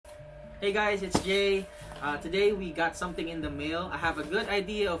Hey guys, it's Jay. Today we got something in the mail. I have a good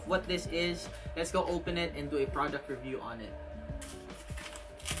idea of what this is. Let's go open it and do a product review on it.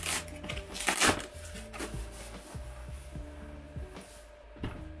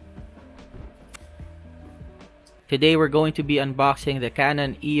 Today we're going to be unboxing the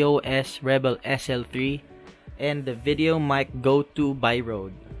Canon EOS Rebel SL3 and the Video Mic Go 2 by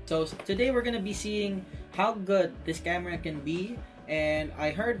Rode. So today we're going to be seeing how good this camera can be. And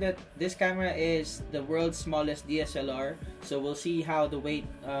I heard that this camera is the world's smallest DSLR, so we'll see how the weight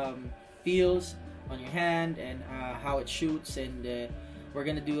feels on your hand and how it shoots, and we're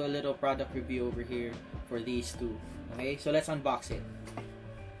gonna do a little product review over here for these two. Okay, so let's unbox it.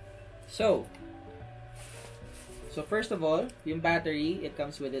 So first of all, yung battery, it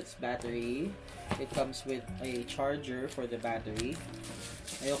comes with its battery. It comes with a charger for the battery.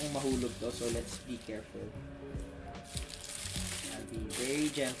 Ayokong mahulog to, so let's be careful. Be very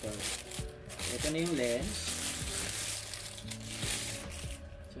gentle. Ito na yung lens.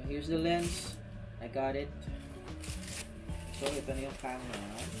 So here's the lens. I got it. So ito na yung camera.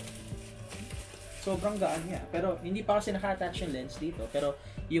 Sobrang gaan niya. Pero hindi pa kasi naka-attach yung lens dito. Pero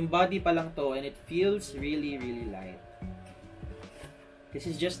yung body pa lang to, and it feels really light. This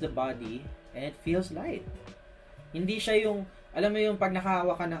is just the body and it feels light. Hindi siya yung, alam mo yung pag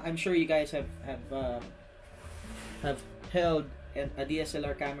nakahawak ka ng, I'm sure you guys have held a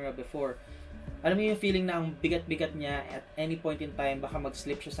DSLR camera before. Alam mo yung feeling na ang bigat-bigat niya, at any point in time baka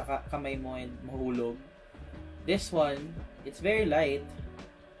mag-slip siya sa kamay mo and mahulog. This one, it's very light.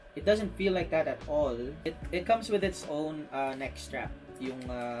 It doesn't feel like that at all. It comes with its own neck strap, yung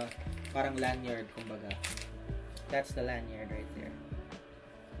parang lanyard kumbaga. That's the lanyard right there.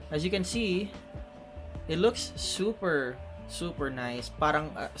 As you can see, it looks super nice.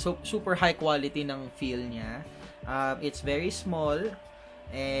 Parang super high quality ng feel niya. It's very small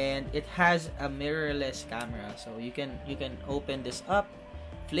and it has a mirrorless camera, so you can open this up,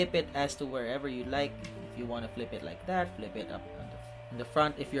 flip it as to wherever you like. If you want to flip it like that, flip it up in the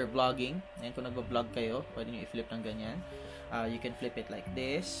front if you're vlogging. And kung nagvo-vlog kayo, pwede nyo i-flip ng ganyan. You can flip it like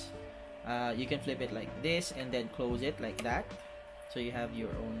this. You can flip it like this and then close it like that, so you have your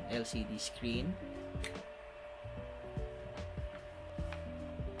own LCD screen.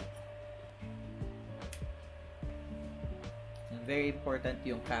 Very important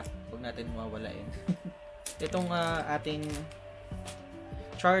yung cap, huwag natin mawawalain. Itong ating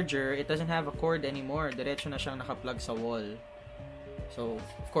charger, it doesn't have a cord anymore. Diretso na siyang naka-plug sa wall. So,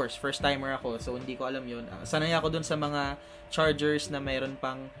 of course, first timer ako, so hindi ko alam yun. Sanay ako dun sa mga chargers na mayroon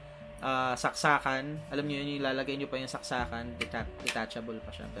pang saksakan. Alam nyo yun, ilalagay nyo pa yung saksakan, detachable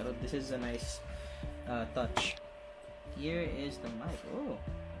pa siya. Pero this is a nice touch. Here is the mic. Oh,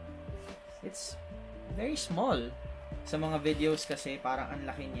 it's very small. Sa mga videos kasi parang ang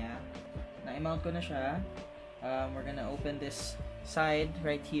laki niya. Na-mount ko na siya. We're gonna open this side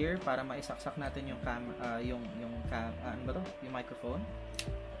right here para maisaksak natin yung ano ba to? Yung microphone.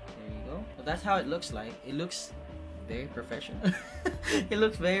 There you go. So that's how it looks like. It looks very professional. It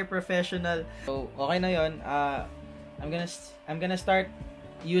looks very professional. So okay na yon. I'm gonna start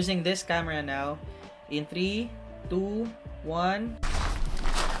using this camera now. In 3, 2, 1.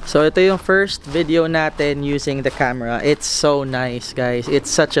 So ito yung first video natin using the camera. It's so nice, guys. It's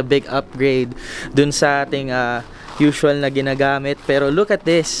such a big upgrade dun sa ating usual na ginagamit. Pero look at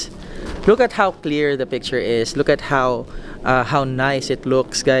this. Look at how clear the picture is. Look at how nice it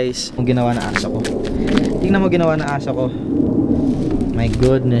looks, guys. Ang ginawa na asa ko. Tingnan mo ginawa na asa ko. My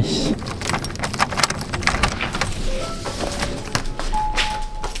goodness.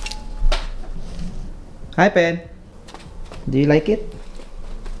 Hi, Pen. Do you like it?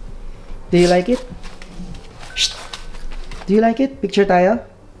 Do you like it? Shh. Do you like it? Picture tayo?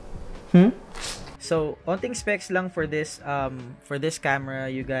 So, onting specs lang for this camera,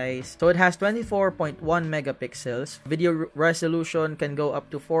 you guys. So, it has 24.1 megapixels. Video resolution can go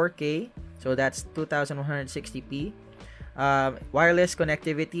up to 4K. So, that's 2160p. Wireless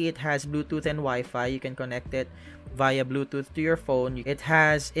connectivity, it has Bluetooth and Wi-Fi. You can connect it via Bluetooth to your phone. It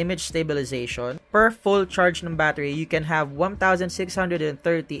has image stabilization. Per full charge ng battery, you can have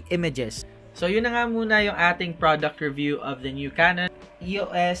 1,630 images. So yun na nga muna yung ating product review of the new Canon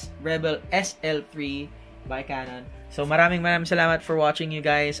EOS Rebel SL3 by Canon. So maraming salamat for watching, you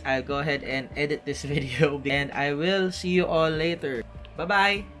guys. I'll go ahead and edit this video and I will see you all later.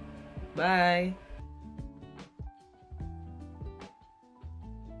 Bye-bye! Bye!